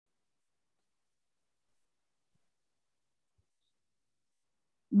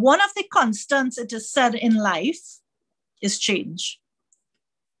One of the constants, it is said, in life is change.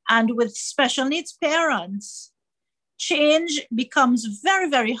 And with special needs parents, change becomes very,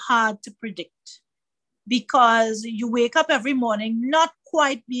 very hard to predict because you wake up every morning not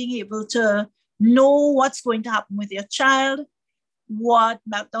quite being able to know what's going to happen with your child, what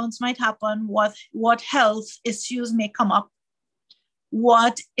meltdowns might happen, what health issues may come up,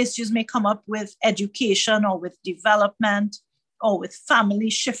 what issues may come up with education or with development or with family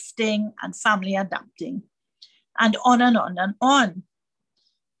shifting and family adapting, and on and on and on.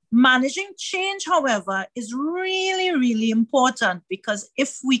 Managing change, however, is really, really important because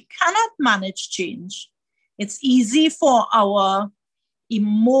if we cannot manage change, it's easy for our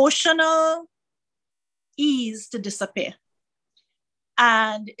emotional ease to disappear.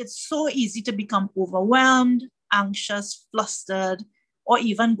 And it's so easy to become overwhelmed, anxious, flustered, or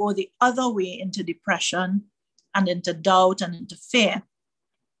even go the other way into depression and into doubt and into fear.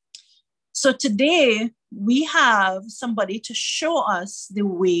 So today, we have somebody to show us the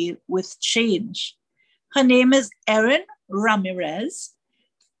way with change. Her name is Erin Ramirez,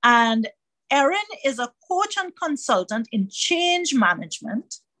 and Erin is a coach and consultant in change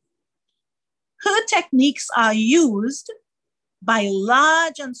management. Her techniques are used by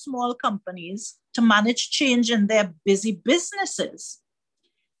large and small companies to manage change in their busy businesses.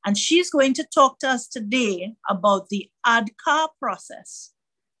 And she's going to talk to us today about the ADKAR process,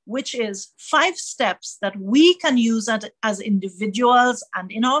 which is 5 steps that we can use as individuals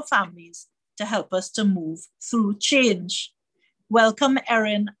and in our families to help us to move through change. Welcome,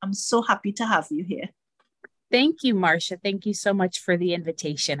 Erin. I'm so happy to have you here. Thank you, Marcia. Thank you so much for the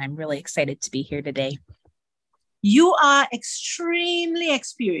invitation. I'm really excited to be here today. You are extremely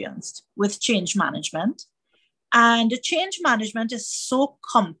experienced with change management, and change management is so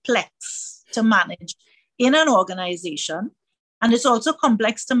complex to manage in an organization. And it's also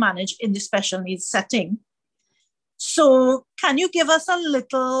complex to manage in the special needs setting. So can you give us a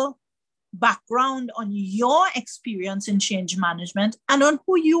little background on your experience in change management and on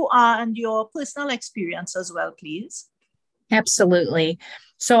who you are and your personal experience as well, please? Absolutely.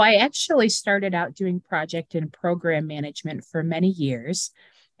 So I actually started out doing project and program management for many years.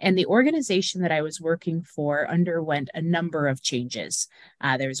 And the organization that I was working for underwent a number of changes.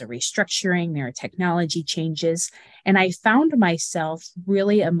 There was a restructuring, there were technology changes, and I found myself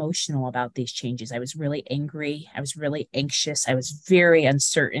really emotional about these changes. I was really angry. I was really anxious. I was very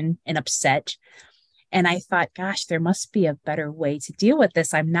uncertain and upset. And I thought, gosh, there must be a better way to deal with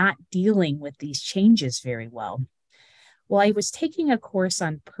this. I'm not dealing with these changes very well. Well, I was taking a course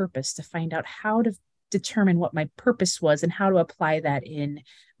on purpose to find out how to determine what my purpose was and how to apply that in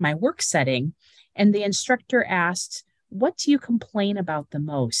my work setting. And the instructor asked, what do you complain about the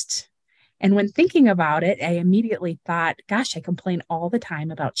most? And when thinking about it, I immediately thought, gosh, I complain all the time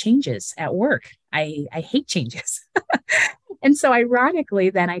about changes at work. I hate changes. And so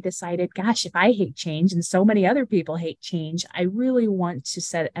ironically, then I decided, gosh, if I hate change and so many other people hate change, I really want to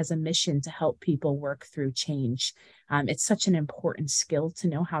set as a mission to help people work through change. It's such an important skill to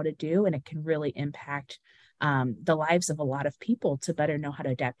know how to do, and it can really impact the lives of a lot of people to better know how to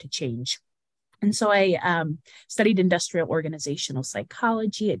adapt to change. And so I studied industrial organizational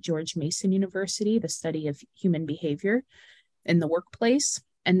psychology at George Mason University, the study of human behavior in the workplace.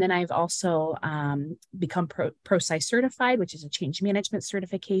 And then I've also become ProSci certified, which is a change management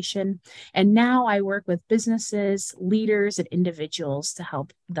certification. And now I work with businesses, leaders, and individuals to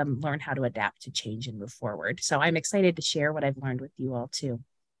help them learn how to adapt to change and move forward. So I'm excited to share what I've learned with you all too.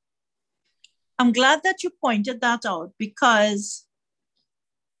 I'm glad that you pointed that out because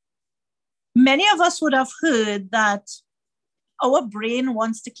many of us would have heard that our brain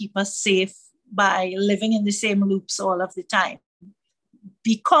wants to keep us safe by living in the same loops all of the time.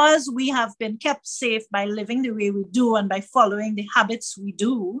 Because we have been kept safe by living the way we do and by following the habits we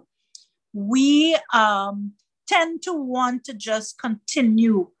do, we tend to want to just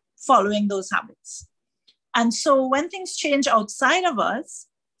continue following those habits. And so when things change outside of us,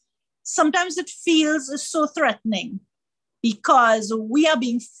 sometimes it feels so threatening because we are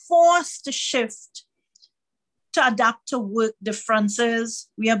being forced to shift, to adapt to work differences.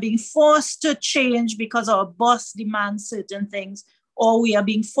 We are being forced to change because our boss demands certain things, or we are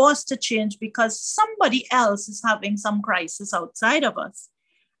being forced to change because somebody else is having some crisis outside of us.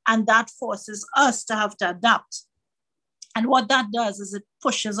 And that forces us to have to adapt. And what that does is it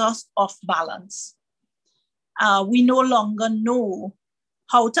pushes us off balance. We no longer know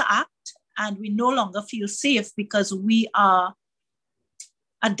how to act, and we no longer feel safe because we are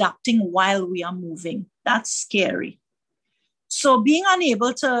adapting while we are moving. That's scary. So being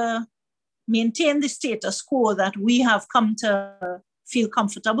unable to maintain the status quo that we have come to feel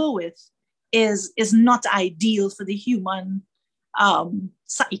comfortable with is not ideal for the human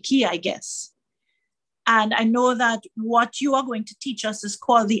psyche, I guess. And I know that what you are going to teach us is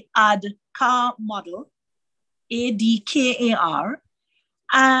called the ADKAR model, ADKAR.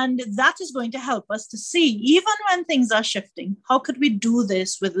 And that is going to help us to see, even when things are shifting, how could we do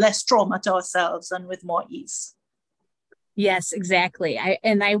this with less trauma to ourselves and with more ease? Yes, exactly.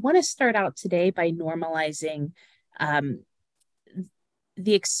 I want to start out today by normalizing um,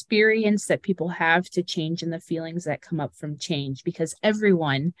 the experience that people have to change and the feelings that come up from change, because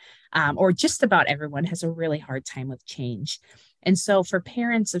everyone, or just about everyone, has a really hard time with change. And so for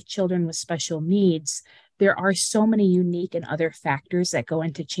parents of children with special needs, there are so many unique and other factors that go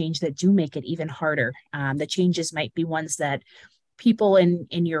into change that do make it even harder. The changes might be ones that people in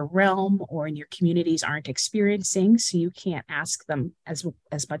your realm or in your communities aren't experiencing, so you can't ask them as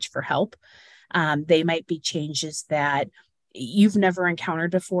much for help. They might be changes that you've never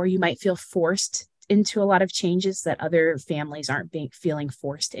encountered before. You might feel forced into a lot of changes that other families aren't feeling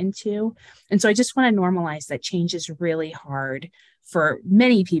forced into. And so I just want to normalize that change is really hard for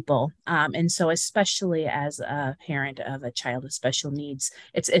many people. And so especially as a parent of a child with special needs,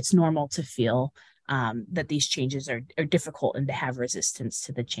 it's normal to feel that these changes are difficult and to have resistance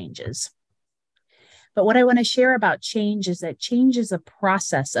to the changes. But what I want to share about change is that change is a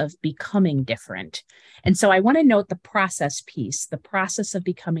process of becoming different. And so I want to note the process piece, the process of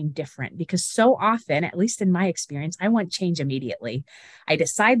becoming different, because so often, at least in my experience, I want change immediately. I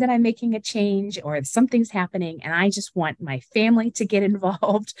decide that I'm making a change or something's happening, and I just want my family to get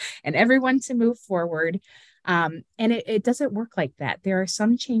involved and everyone to move forward. And it doesn't work like that. There are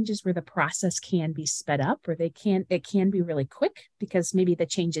some changes where the process can be sped up, or it can be really quick because maybe the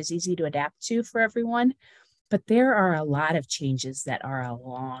change is easy to adapt to for everyone. But there are a lot of changes that are a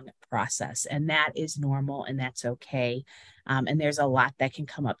long process, and that is normal and that's okay. And there's a lot that can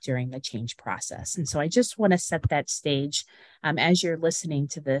come up during the change process. And so I just want to set that stage as you're listening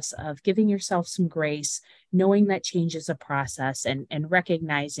to this, of giving yourself some grace, knowing that change is a process, and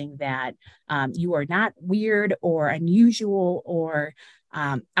recognizing that you are not weird or unusual or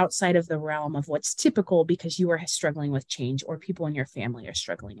outside of the realm of what's typical because you are struggling with change or people in your family are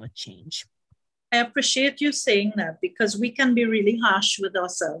struggling with change. I appreciate you saying that, because we can be really harsh with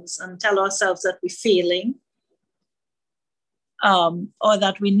ourselves and tell ourselves that we're failing, or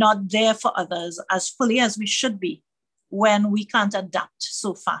that we're not there for others as fully as we should be when we can't adapt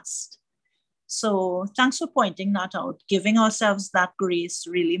so fast. So thanks for pointing that out. Giving ourselves that grace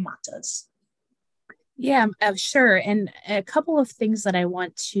really matters. Yeah, sure. And a couple of things that I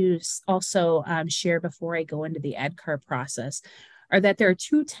want to also share before I go into the ADKAR process are that there are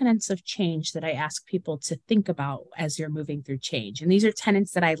two tenets of change that I ask people to think about as you're moving through change. And these are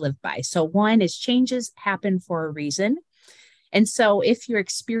tenets that I live by. So one is changes happen for a reason. And so if you're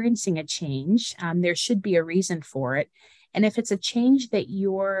experiencing a change, there should be a reason for it. And if it's a change that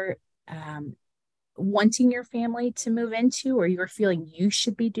you're wanting your family to move into, or you're feeling you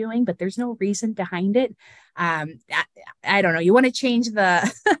should be doing, but there's no reason behind it. I don't know. You want to change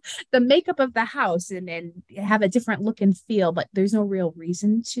the the makeup of the house and have a different look and feel, but there's no real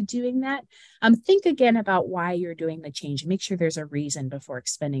reason to doing that. Think again about why you're doing the change and make sure there's a reason before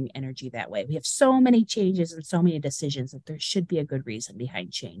expending energy that way. We have so many changes and so many decisions that there should be a good reason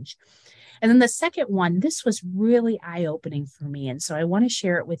behind change. And then the second one, this was really eye-opening for me. And so I want to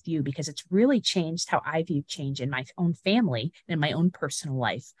share it with you because it's really changed how I view change in my own family and in my own personal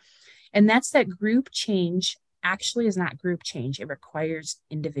life. And that's that group change actually is not group change. It requires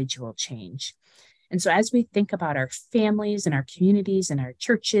individual change. And so as we think about our families and our communities and our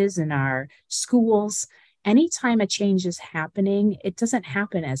churches and our schools, anytime a change is happening, it doesn't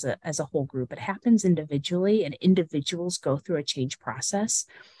happen as a whole group. It happens individually, and individuals go through a change process.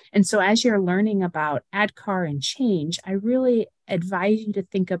 And so as you're learning about ADKAR and change, I really advise you to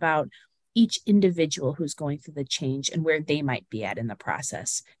think about each individual who's going through the change and where they might be at in the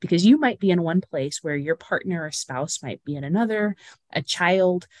process. Because you might be in one place where your partner or spouse might be in another, a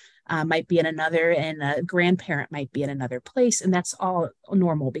child might be in another, and a grandparent might be in another place. And that's all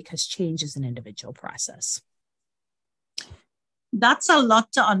normal because change is an individual process. That's a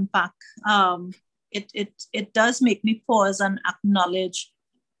lot to unpack. It does make me pause and acknowledge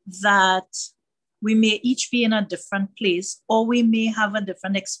that we may each be in a different place, or we may have a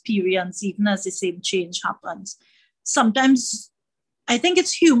different experience even as the same change happens. Sometimes I think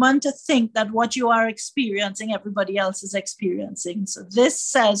it's human to think that what you are experiencing, everybody else is experiencing. So this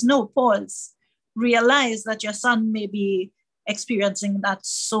says, no, pause. Realize that your son may be experiencing that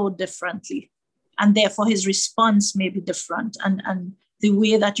so differently, and therefore his response may be different. And the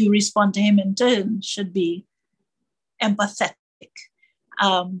way that you respond to him in turn should be empathetic.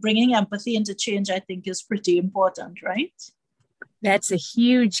 Bringing empathy into change, I think, is pretty important, right? That's a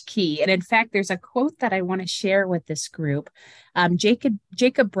huge key. And in fact, there's a quote that I want to share with this group. Jacob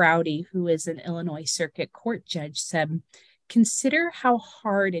Browdy, who is an Illinois Circuit Court judge, said, "Consider how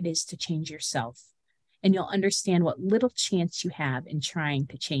hard it is to change yourself, and you'll understand what little chance you have in trying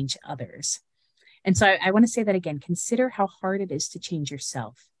to change others." And so I want to say that again. Consider how hard it is to change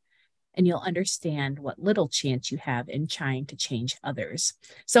yourself, and you'll understand what little chance you have in trying to change others.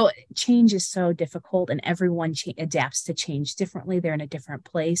 So change is so difficult, and everyone adapts to change differently. They're in a different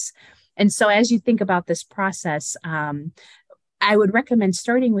place. And so as you think about this process, I would recommend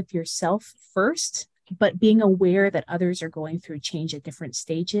starting with yourself first, but being aware that others are going through change at different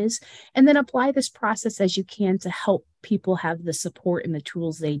stages, and then apply this process as you can to help people have the support and the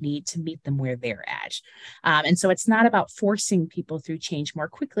tools they need to meet them where they're at. And so it's not about forcing people through change more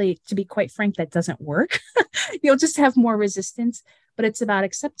quickly. To be quite frank, that doesn't work. You'll just have more resistance, but it's about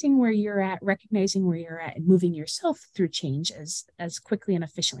accepting where you're at, recognizing where you're at, and moving yourself through change as quickly and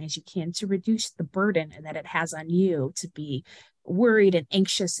efficiently as you can to reduce the burden that it has on you to be worried and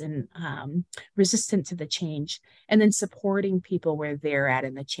anxious and resistant to the change, and then supporting people where they're at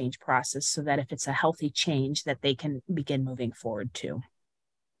in the change process so that if it's a healthy change that they can begin moving forward to.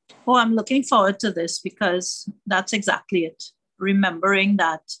 Oh, I'm looking forward to this because that's exactly it. Remembering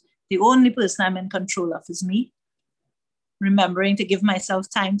that the only person I'm in control of is me. Remembering to give myself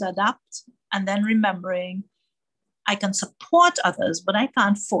time to adapt, and then remembering I can support others, but I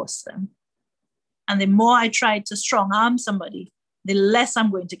can't force them. And the more I try to strong arm somebody, the less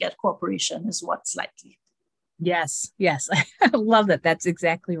I'm going to get cooperation is what's likely. Yes. I love that. That's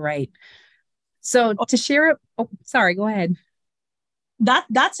exactly right. So to share it, sorry, go ahead.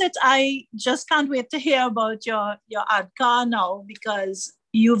 That's it. I just can't wait to hear about your ADKAR now, because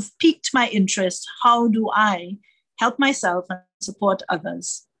you've piqued my interest. How do I help myself and support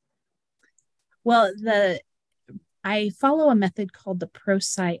others? Well, I follow a method called the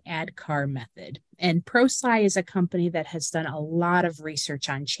ProSci ADKAR method. And ProSci is a company that has done a lot of research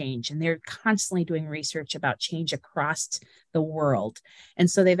on change, and they're constantly doing research about change across the world. And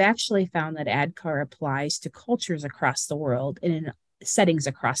so they've actually found that ADKAR applies to cultures across the world and in settings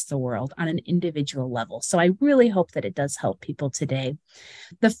across the world on an individual level. So I really hope that it does help people today.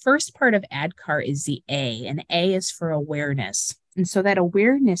 The first part of ADKAR is the A, and A is for awareness. And so that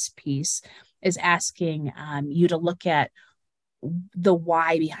awareness piece is asking you to look at the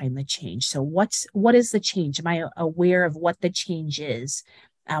why behind the change. So what is the change? Am I aware of what the change is?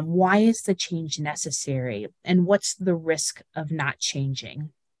 Why is the change necessary? And what's the risk of not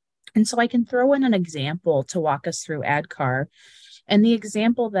changing? And so I can throw in an example to walk us through ADKAR. And the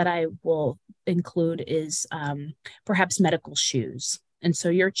example that I will include is perhaps medical shoes. And so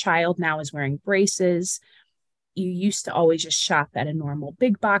your child now is wearing braces. You used to always just shop at a normal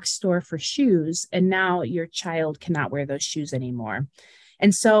big box store for shoes, and now your child cannot wear those shoes anymore.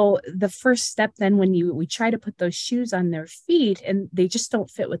 And so the first step then, when we try to put those shoes on their feet and they just don't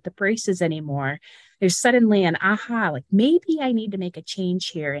fit with the braces anymore, there's suddenly an aha, like maybe I need to make a change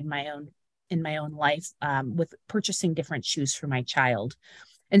here in my own life with purchasing different shoes for my child.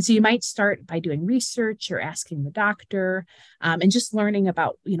 And so you might start by doing research or asking the doctor and just learning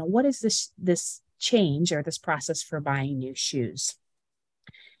about, what is this change or this process for buying new shoes.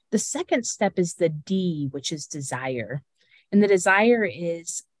 The second step is the D, which is desire. And the desire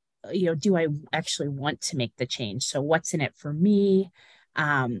is, do I actually want to make the change? So what's in it for me?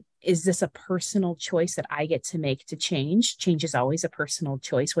 Is this a personal choice that I get to make to change? Change is always a personal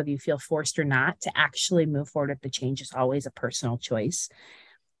choice, whether you feel forced or not. To actually move forward with the change is always a personal choice.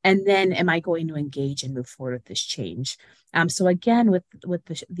 And then, am I going to engage and move forward with this change? So again, with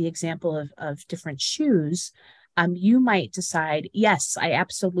the example of different shoes, you might decide, yes, I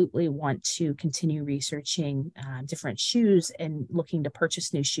absolutely want to continue researching different shoes and looking to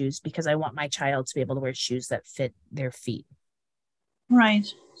purchase new shoes because I want my child to be able to wear shoes that fit their feet.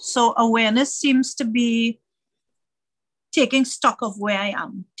 Right. So awareness seems to be taking stock of where I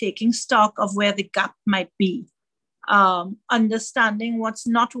am, taking stock of where the gap might be. Understanding what's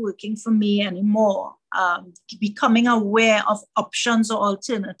not working for me anymore, becoming aware of options or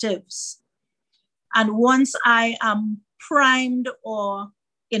alternatives. And once I am primed or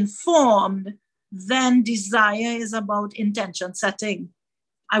informed, then desire is about intention setting.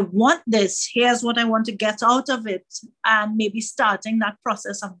 I want this, here's what I want to get out of it, and maybe starting that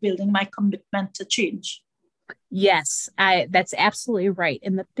process of building my commitment to change. Yes, that's absolutely right.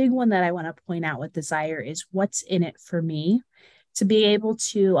 And the big one that I want to point out with desire is what's in it for me, to be able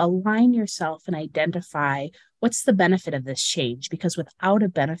to align yourself and identify what's the benefit of this change? Because without a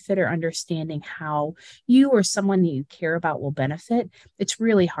benefit or understanding how you or someone that you care about will benefit, it's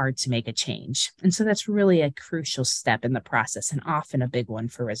really hard to make a change. And so that's really a crucial step in the process, and often a big one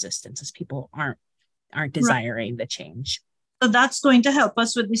for resistance, as people aren't desiring the change. So that's going to help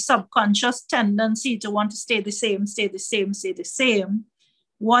us with the subconscious tendency to want to stay the same, stay the same, stay the same.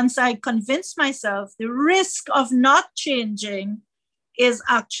 Once I convince myself the risk of not changing is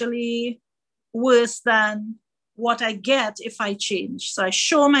actually worse than what I get if I change. So I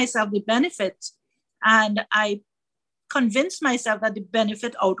show myself the benefit, and I convince myself that the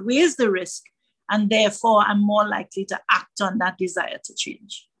benefit outweighs the risk, and therefore I'm more likely to act on that desire to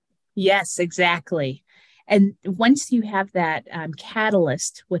change. Yes, exactly. And once you have that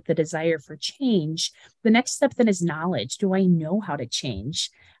catalyst with the desire for change, the next step then is knowledge. Do I know how to change?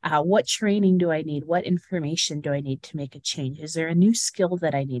 What training do I need? What information do I need to make a change? Is there a new skill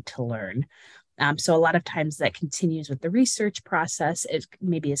that I need to learn? So a lot of times that continues with the research process. It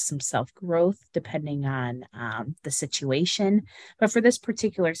maybe is some self-growth depending on the situation. But for this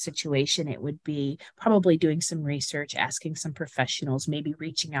particular situation, it would be probably doing some research, asking some professionals, maybe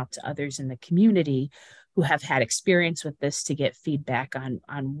reaching out to others in the community who have had experience with this to get feedback on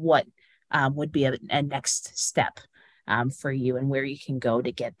what would be a next step for you, and where you can go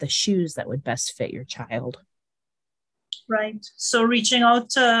to get the shoes that would best fit your child. Right. So reaching out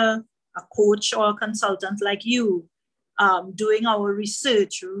to a coach or a consultant like you, doing our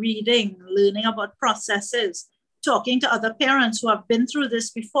research, reading, learning about processes, talking to other parents who have been through this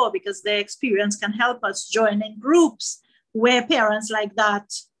before, because their experience can help us, joining groups where parents like that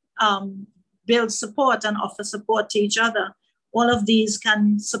build support and offer support to each other. All of these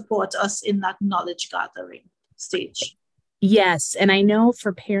can support us in that knowledge gathering stage. Yes. And I know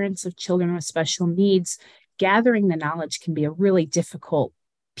for parents of children with special needs, gathering the knowledge can be a really difficult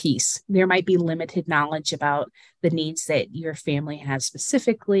piece. There might be limited knowledge about the needs that your family has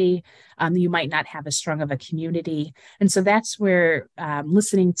specifically. You might not have as strong of a community. And so that's where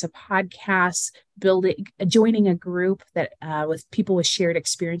listening to podcasts, joining a group that with people with shared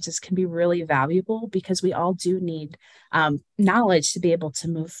experiences can be really valuable, because we all do need knowledge to be able to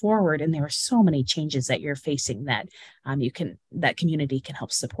move forward. And there are so many changes that you're facing that that community can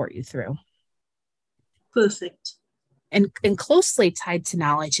help support you through. Perfect. And closely tied to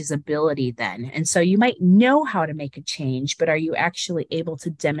knowledge is ability then. And so you might know how to make a change, but are you actually able to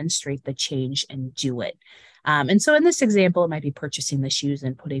demonstrate the change and do it? And so in this example, it might be purchasing the shoes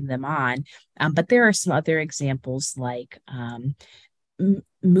and putting them on. But there are some other examples like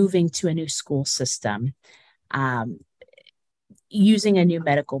moving to a new school system, using a new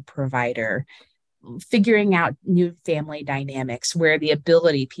medical provider, figuring out new family dynamics, where the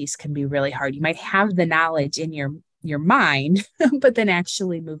ability piece can be really hard. You might have the knowledge in your mind, but then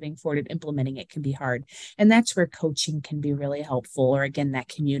actually moving forward and implementing it can be hard. And that's where coaching can be really helpful, or again, that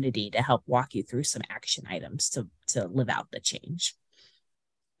community to help walk you through some action items to live out the change.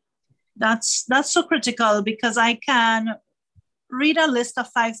 That's so critical, because I can read a list of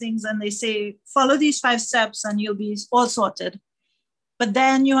 5 things and they say, follow these 5 steps and you'll be all sorted. But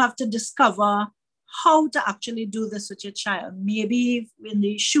then you have to discover how to actually do this with your child. Maybe in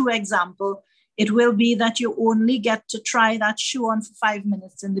the shoe example, it will be that you only get to try that shoe on for 5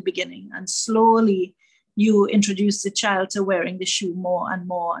 minutes in the beginning, and slowly you introduce the child to wearing the shoe more and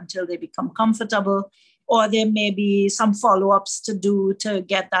more until they become comfortable. Or there may be some follow-ups to do to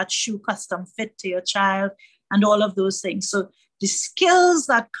get that shoe custom fit to your child, and all of those things. So the skills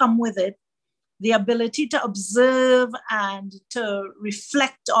that come with it, the ability to observe and to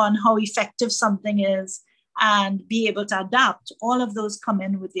reflect on how effective something is and be able to adapt, all of those come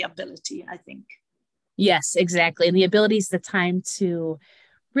in with the ability, I think. Yes, exactly. And the ability is the time to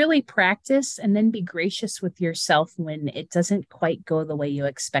really practice and then be gracious with yourself when it doesn't quite go the way you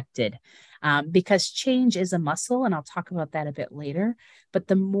expected. Because change is a muscle, and I'll talk about that a bit later. But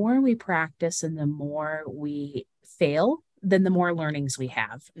the more we practice and the more we fail, then the more learnings we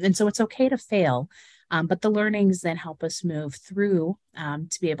have. And so it's okay to fail, but the learnings then help us move through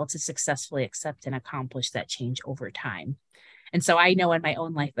to be able to successfully accept and accomplish that change over time. And so I know in my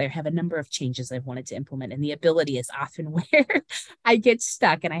own life, I have a number of changes I've wanted to implement, and the ability is often where I get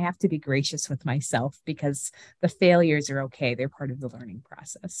stuck, and I have to be gracious with myself, because the failures are okay. They're part of the learning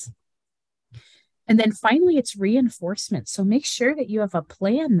process. And then finally, it's reinforcement. So make sure that you have a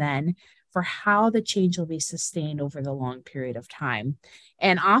plan then for how the change will be sustained over the long period of time.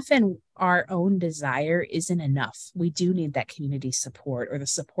 And often our own desire isn't enough. We do need that community support, or the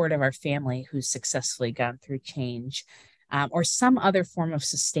support of our family who's successfully gone through change, or some other form of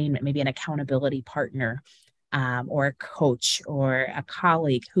sustainment, maybe an accountability partner, or a coach or a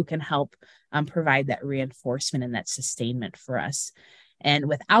colleague who can help provide that reinforcement and that sustainment for us. And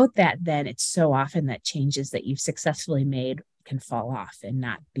without that, then it's so often that changes that you've successfully made can fall off and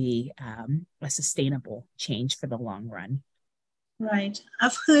not be a sustainable change for the long run. Right.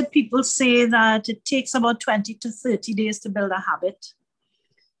 I've heard people say that it takes about 20 to 30 days to build a habit.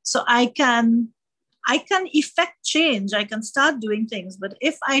 So I can effect change. I can start doing things, but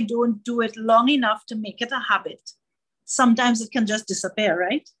if I don't do it long enough to make it a habit, sometimes it can just disappear,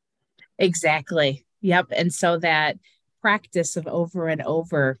 right? Exactly. Yep. And so that practice of over and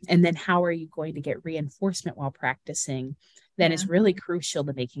over, and then how are you going to get reinforcement while practicing, then is really crucial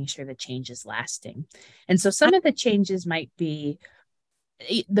to making sure the change is lasting. And so some of the changes might be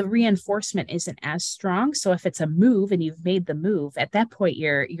the reinforcement isn't as strong. So if it's a move and you've made the move, at that point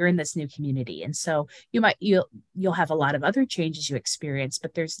you're in this new community. And so you'll have a lot of other changes you experience,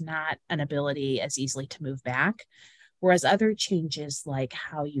 but there's not an ability as easily to move back. Whereas other changes, like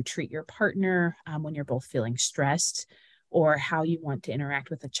how you treat your partner when you're both feeling stressed, or how you want to interact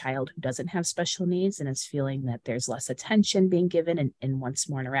with a child who doesn't have special needs and is feeling that there's less attention being given and wants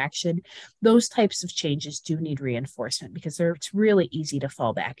more interaction, those types of changes do need reinforcement because it's really easy to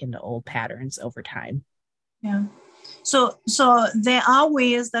fall back into old patterns over time. Yeah. So there are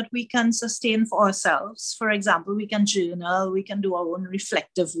ways that we can sustain for ourselves. For example, we can journal, we can do our own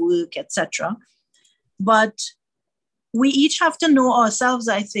reflective work, etc. But we each have to know ourselves,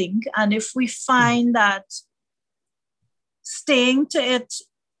 I think. And if we find that staying to it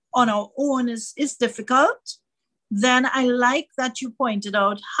on our own is difficult, then I like that you pointed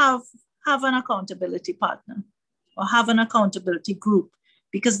out, have an accountability partner or have an accountability group,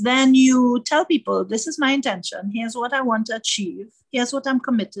 because then you tell people, this is my intention. Here's what I want to achieve. Here's what I'm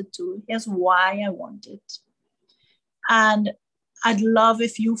committed to. Here's why I want it. And I'd love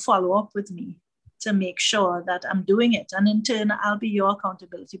if you follow up with me to make sure that I'm doing it. And in turn, I'll be your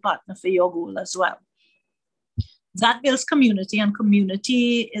accountability partner for your goal as well. That builds community, and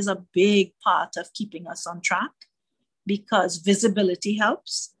community is a big part of keeping us on track because visibility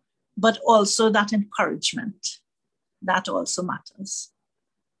helps, but also that encouragement, that also matters.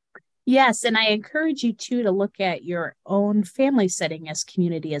 Yes, and I encourage you too to look at your own family setting as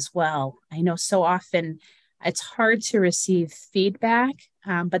community as well. I know so often it's hard to receive feedback,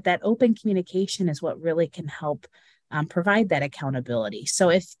 but that open communication is what really can help provide that accountability. So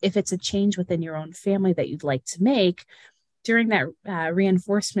if it's a change within your own family that you'd like to make, during that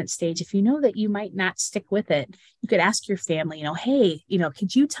reinforcement stage, if you know that you might not stick with it, you could ask your family, hey,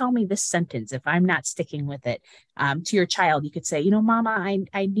 could you tell me this sentence if I'm not sticking with it? To your child, you could say, Mama,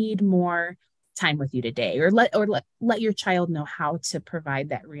 I need more time with you today, or let your child know how to provide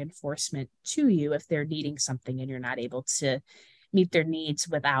that reinforcement to you if they're needing something and you're not able to meet their needs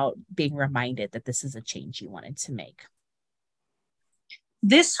without being reminded that this is a change you wanted to make.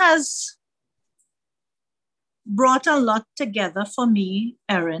 This has brought a lot together for me,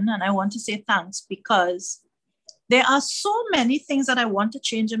 Erin, and I want to say thanks, because there are so many things that I want to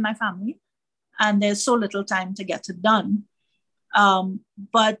change in my family, and there's so little time to get it done.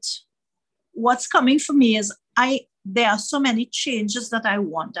 But what's coming for me is there are so many changes that I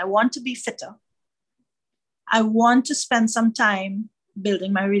want. I want to be fitter. I want to spend some time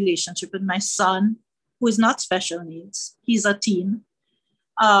building my relationship with my son, who is not special needs. He's a teen.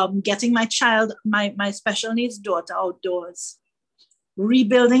 Getting my child, my special needs daughter outdoors,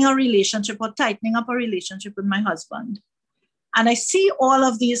 rebuilding a relationship or tightening up a relationship with my husband. And I see all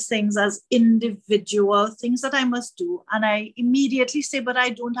of these things as individual things that I must do. And I immediately say, but I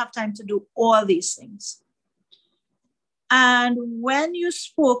don't have time to do all these things. And when you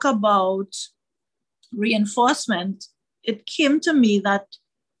spoke about reinforcement, it came to me that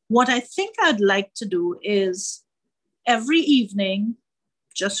what I think I'd like to do is every evening,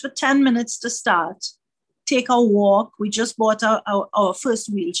 just for 10 minutes to start, take a walk. We just bought our first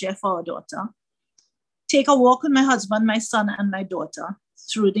wheelchair for our daughter. Take a walk with my husband, my son, and my daughter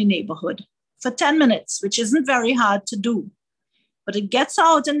through the neighborhood for 10 minutes, which isn't very hard to do. But it gets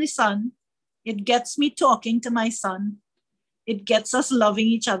out in the sun. It gets me talking to my son. It gets us loving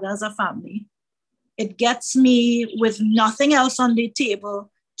each other as a family. It gets me with nothing else on the table,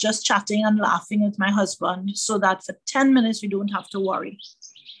 just chatting and laughing with my husband, so that for 10 minutes we don't have to worry.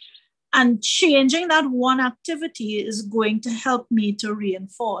 And changing that one activity is going to help me to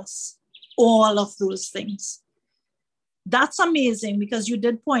reinforce all of those things. That's amazing, because you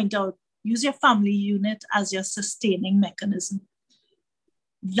did point out, use your family unit as your sustaining mechanism.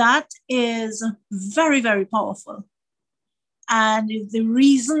 That is very, very powerful. And the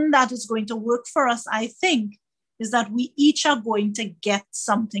reason that is going to work for us, I think, is that we each are going to get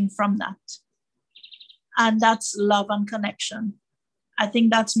something from that. And that's love and connection. I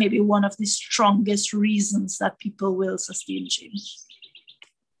think that's maybe one of the strongest reasons that people will sustain change.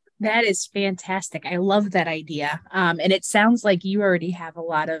 That is fantastic. I love that idea. And it sounds like you already have a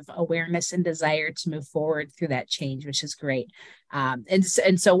lot of awareness and desire to move forward through that change, which is great. And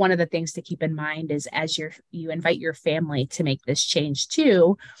so one of the things to keep in mind is as you invite your family to make this change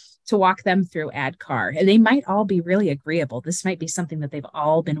too, to walk them through ADKAR. And they might all be really agreeable. This might be something that they've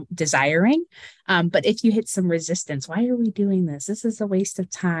all been desiring. But if you hit some resistance, why are we doing this? This is a waste of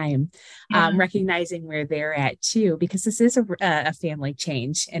time. Recognizing where they're at too, because this is a family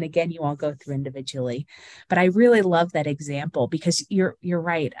change. And again, you all go through individually. But I really love that example because you're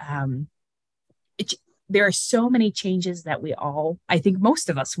right. There are so many changes that I think most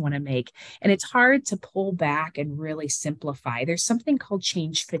of us want to make, and it's hard to pull back and really simplify. There's something called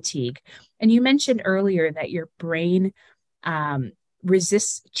change fatigue. And you mentioned earlier that your brain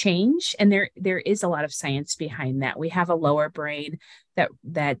resists change, and there is a lot of science behind that. We have a lower brain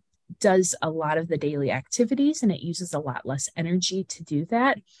that does a lot of the daily activities, and it uses a lot less energy to do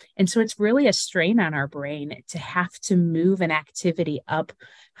that. And so it's really a strain on our brain to have to move an activity up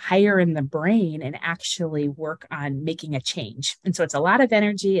higher in the brain and actually work on making a change. And so it's a lot of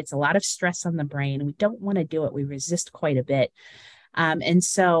energy, it's a lot of stress on the brain. We don't want to do it. We resist quite a bit. And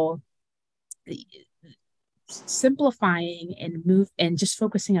so simplifying and just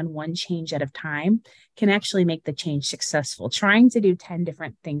focusing on one change at a time can actually make the change successful. Trying to do 10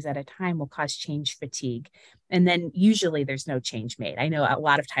 different things at a time will cause change fatigue. And then usually there's no change made. I know a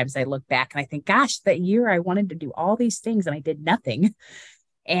lot of times I look back and I think, gosh, that year I wanted to do all these things and I did nothing.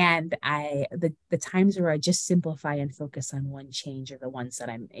 And the times where I just simplify and focus on one change are the ones that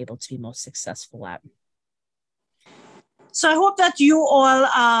I'm able to be most successful at. So I hope that you all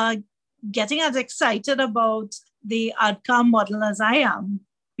are getting as excited about the ADKAR model as I am,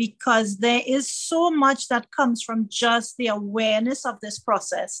 because there is so much that comes from just the awareness of this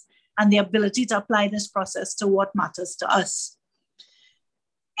process and the ability to apply this process to what matters to us.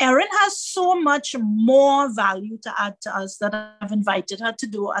 Erin has so much more value to add to us that I've invited her to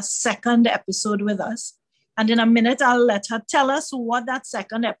do a second episode with us. And in a minute, I'll let her tell us what that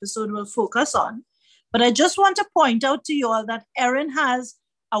second episode will focus on. But I just want to point out to you all that Erin has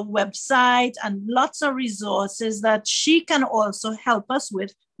a website and lots of resources that she can also help us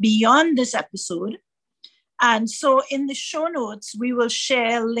with beyond this episode. And so in the show notes, we will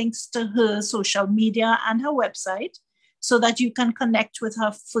share links to her social media and her website so that you can connect with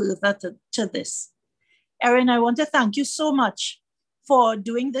her further to this. Erin, I want to thank you so much for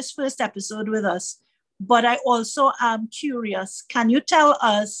doing this first episode with us. But I also am curious, can you tell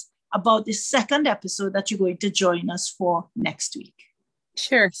us about the second episode that you're going to join us for next week?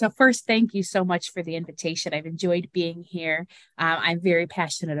 Sure. So first, thank you so much for the invitation. I've enjoyed being here. I'm very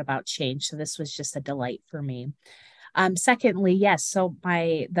passionate about change, so this was just a delight for me. Secondly, yes, so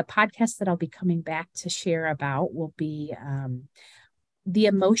the podcast that I'll be coming back to share about will be the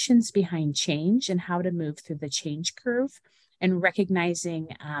emotions behind change and how to move through the change curve, and recognizing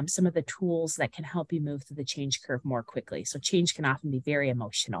some of the tools that can help you move through the change curve more quickly. So change can often be very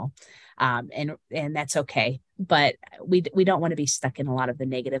emotional, and that's okay. But we don't want to be stuck in a lot of the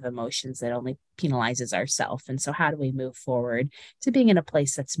negative emotions that only penalizes ourselves. And so how do we move forward to being in a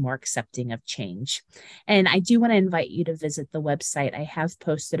place that's more accepting of change? And I do want to invite you to visit the website. I have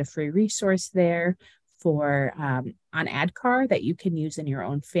posted a free resource there for on ADKAR that you can use in your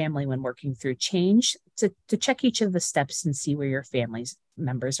own family when working through change to check each of the steps and see where your family's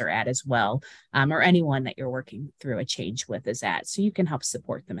members are at as well, or anyone that you're working through a change with is at, so you can help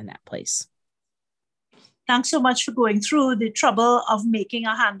support them in that place. Thanks so much for going through the trouble of making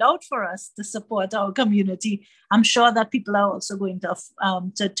a handout for us to support our community. I'm sure that people are also going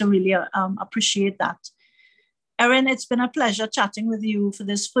to really appreciate that. Erin, it's been a pleasure chatting with you for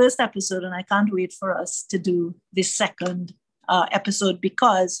this first episode, and I can't wait for us to do this second episode,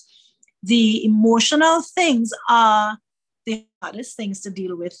 because the emotional things are the hardest things to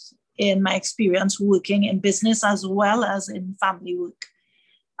deal with in my experience working in business as well as in family work.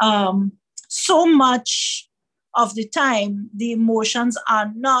 So much of the time, the emotions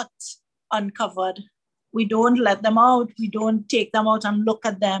are not uncovered. We don't let them out. We don't take them out and look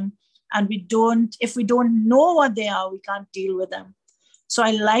at them. And if we don't know what they are, we can't deal with them. So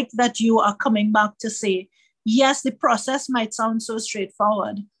I like that you are coming back to say, yes, the process might sound so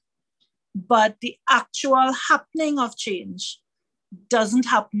straightforward, but the actual happening of change doesn't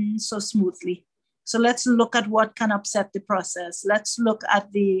happen so smoothly. So let's look at what can upset the process. Let's look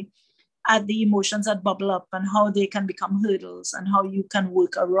at the emotions that bubble up and how they can become hurdles and how you can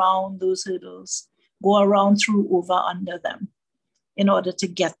work around those hurdles, go around, through, over, under them in order to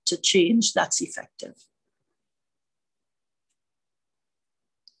get to change that's effective.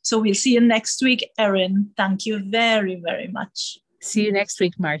 So we'll see you next week, Erin. Thank you very, very much. See you next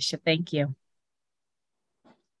week, Marcia. Thank you.